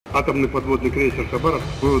Атомный подводный крейсер «Хабаровск»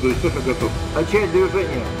 к выводу из цеха готов. Начать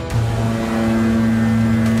движение.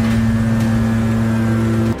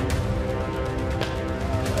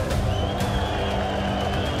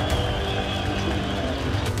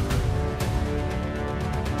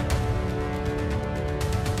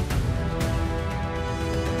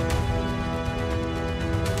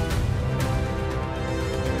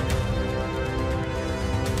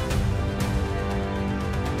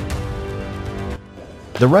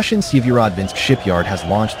 The Russian Severodvinsk Shipyard has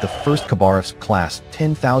launched the first Khabarovsk-class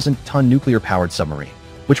 10,000-ton nuclear-powered submarine,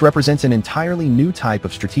 which represents an entirely new type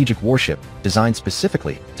of strategic warship designed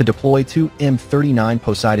specifically to deploy two M39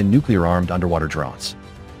 Poseidon nuclear-armed underwater drones.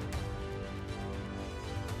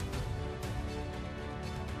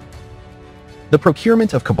 The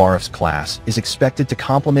procurement of Khabarovsk-class is expected to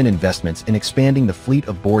complement investments in expanding the fleet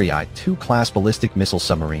of Boreai II-class ballistic missile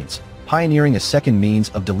submarines, pioneering a second means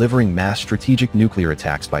of delivering mass strategic nuclear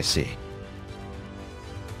attacks by sea.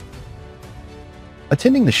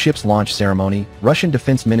 Attending the ship's launch ceremony, Russian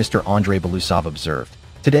Defense Minister Andrei Belousov observed,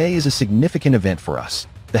 "Today is a significant event for us.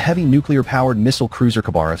 The heavy nuclear-powered missile cruiser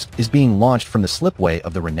Khabarovsk is being launched from the slipway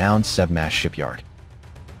of the renowned Severodvinsk Shipyard."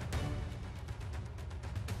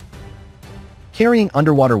 Carrying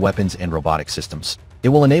underwater weapons and robotic systems, it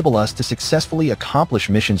will enable us to successfully accomplish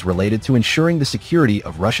missions related to ensuring the security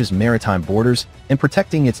of Russia's maritime borders and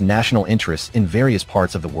protecting its national interests in various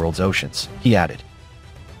parts of the world's oceans, he added.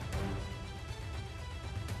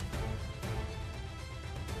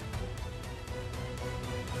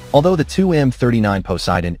 Although the 2M39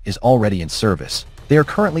 Poseidon is already in service, they are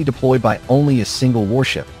currently deployed by only a single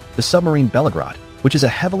warship, the submarine Belgorod, which is a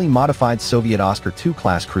heavily modified Soviet Oscar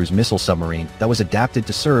II-class cruise missile submarine that was adapted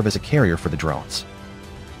to serve as a carrier for the drones.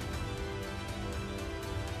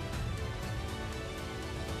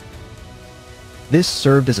 This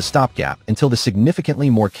served as a stopgap until the significantly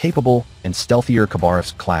more capable and stealthier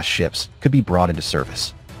Khabarovsk-class ships could be brought into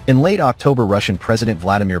service. In late October, Russian President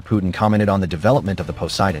Vladimir Putin commented on the development of the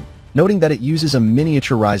Poseidon, noting that it uses a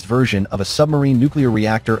miniaturized version of a submarine nuclear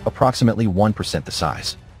reactor approximately 1% the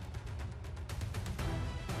size.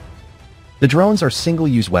 The drones are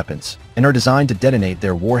single-use weapons and are designed to detonate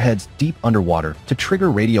their warheads deep underwater to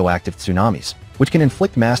trigger radioactive tsunamis, which can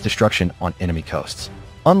inflict mass destruction on enemy coasts.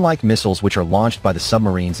 Unlike missiles which are launched by the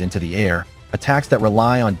submarines into the air, attacks that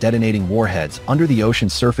rely on detonating warheads under the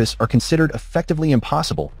ocean's surface are considered effectively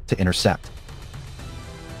impossible to intercept.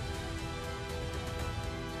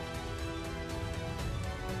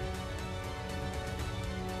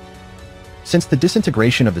 Since the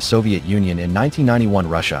disintegration of the Soviet Union in 1991,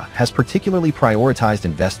 Russia has particularly prioritized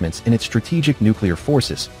investments in its strategic nuclear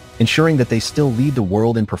forces, ensuring that they still lead the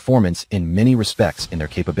world in performance in many respects in their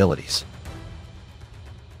capabilities.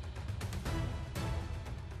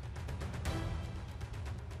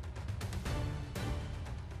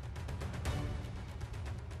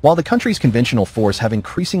 While the country's conventional force have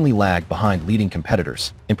increasingly lagged behind leading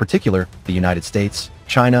competitors, in particular the United States,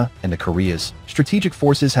 China, and the Koreas, strategic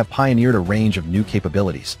forces have pioneered a range of new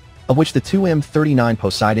capabilities, of which the 2M39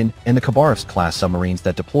 Poseidon and the Khabarovsk-class submarines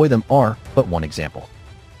that deploy them are but one example.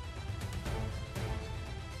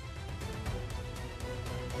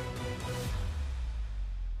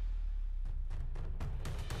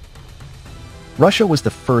 Russia was the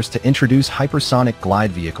first to introduce hypersonic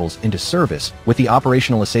glide vehicles into service with the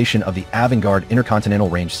operationalization of the Avangard intercontinental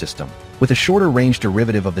range system, with a shorter-range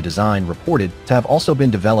derivative of the design reported to have also been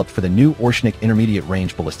developed for the new Orshnik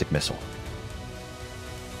intermediate-range ballistic missile.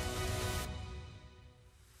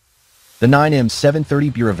 The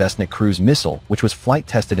 9M730 Burevestnik cruise missile, which was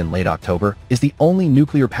flight-tested in late October, is the only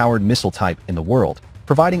nuclear-powered missile type in the world,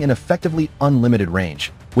 providing an effectively unlimited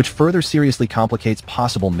range, which further seriously complicates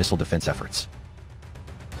possible missile defense efforts.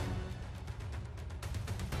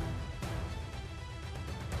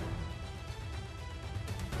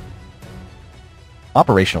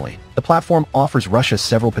 Operationally, the platform offers Russia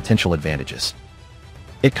several potential advantages.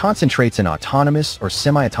 It concentrates an autonomous or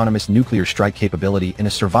semi-autonomous nuclear strike capability in a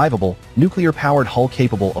survivable, nuclear-powered hull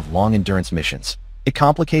capable of long-endurance missions. It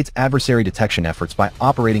complicates adversary detection efforts by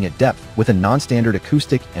operating at depth with a non-standard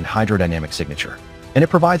acoustic and hydrodynamic signature. And it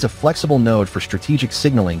provides a flexible node for strategic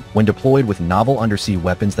signaling when deployed with novel undersea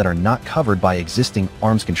weapons that are not covered by existing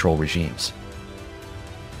arms control regimes.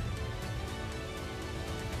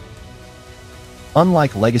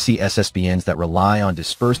 Unlike legacy SSBNs that rely on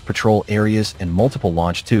dispersed patrol areas and multiple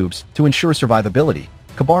launch tubes to ensure survivability,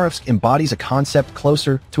 Khabarovsk embodies a concept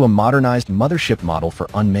closer to a modernized mothership model for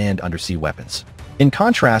unmanned undersea weapons. In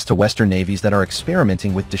contrast to Western navies that are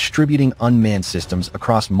experimenting with distributing unmanned systems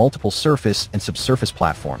across multiple surface and subsurface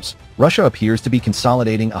platforms, Russia appears to be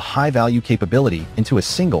consolidating a high-value capability into a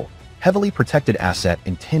single, heavily protected asset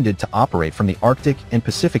intended to operate from the Arctic and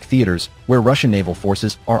Pacific theaters where Russian naval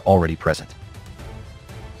forces are already present.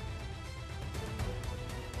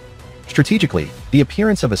 Strategically, the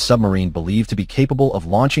appearance of a submarine believed to be capable of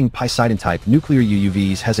launching Poseidon-type nuclear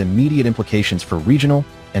UUVs has immediate implications for regional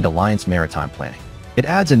and alliance maritime planning. It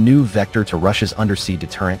adds a new vector to Russia's undersea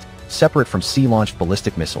deterrent, separate from sea-launched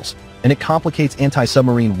ballistic missiles, and it complicates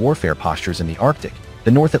anti-submarine warfare postures in the Arctic,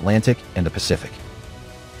 the North Atlantic, and the Pacific.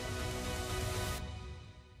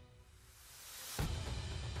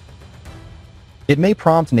 It may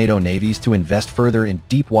prompt NATO navies to invest further in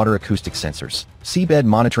deep-water acoustic sensors, seabed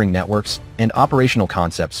monitoring networks, and operational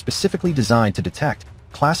concepts specifically designed to detect,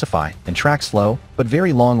 classify, and track slow, but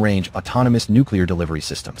very long-range autonomous nuclear delivery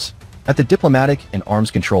systems. At the diplomatic and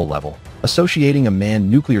arms control level, associating a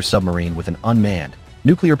manned nuclear submarine with an unmanned,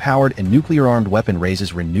 nuclear-powered and nuclear-armed weapon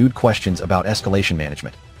raises renewed questions about escalation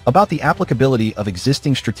management, about the applicability of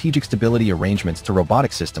existing strategic stability arrangements to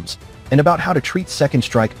robotic systems, and about how to treat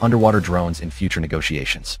second-strike underwater drones in future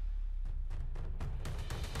negotiations.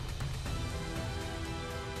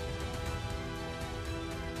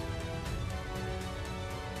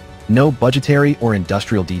 No budgetary or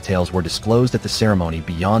industrial details were disclosed at the ceremony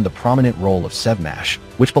beyond the prominent role of Sevmash,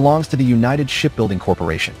 which belongs to the United Shipbuilding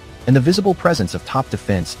Corporation, and the visible presence of top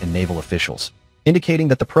defense and naval officials, indicating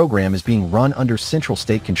that the program is being run under central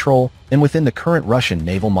state control and within the current Russian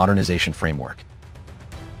naval modernization framework.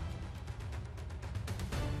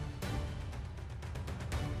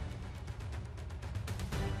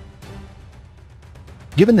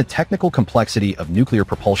 Given the technical complexity of nuclear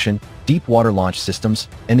propulsion, deep-water launch systems,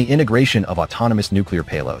 and the integration of autonomous nuclear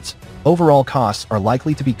payloads, overall costs are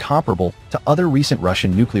likely to be comparable to other recent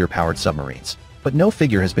Russian nuclear-powered submarines, but no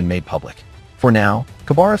figure has been made public. For now,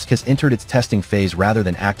 Khabarovsk has entered its testing phase rather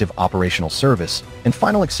than active operational service, and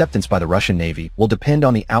final acceptance by the Russian Navy will depend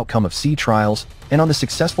on the outcome of sea trials and on the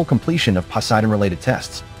successful completion of Poseidon-related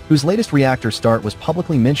tests, whose latest reactor start was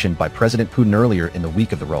publicly mentioned by President Putin earlier in the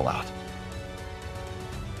week of the rollout.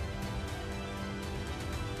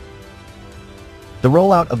 The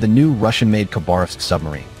rollout of the new Russian-made Khabarovsk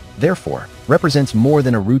submarine, therefore, represents more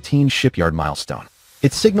than a routine shipyard milestone.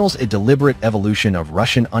 It signals a deliberate evolution of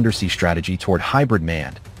Russian undersea strategy toward hybrid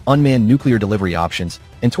manned, unmanned nuclear delivery options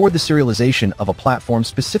and toward the serialization of a platform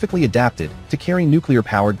specifically adapted to carry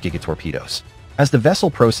nuclear-powered gigatorpedoes. As the vessel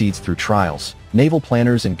proceeds through trials, naval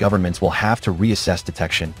planners and governments will have to reassess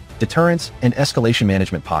detection, deterrence, and escalation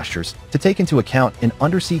management postures to take into account an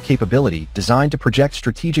undersea capability designed to project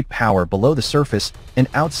strategic power below the surface and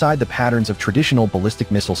outside the patterns of traditional ballistic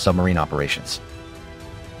missile submarine operations.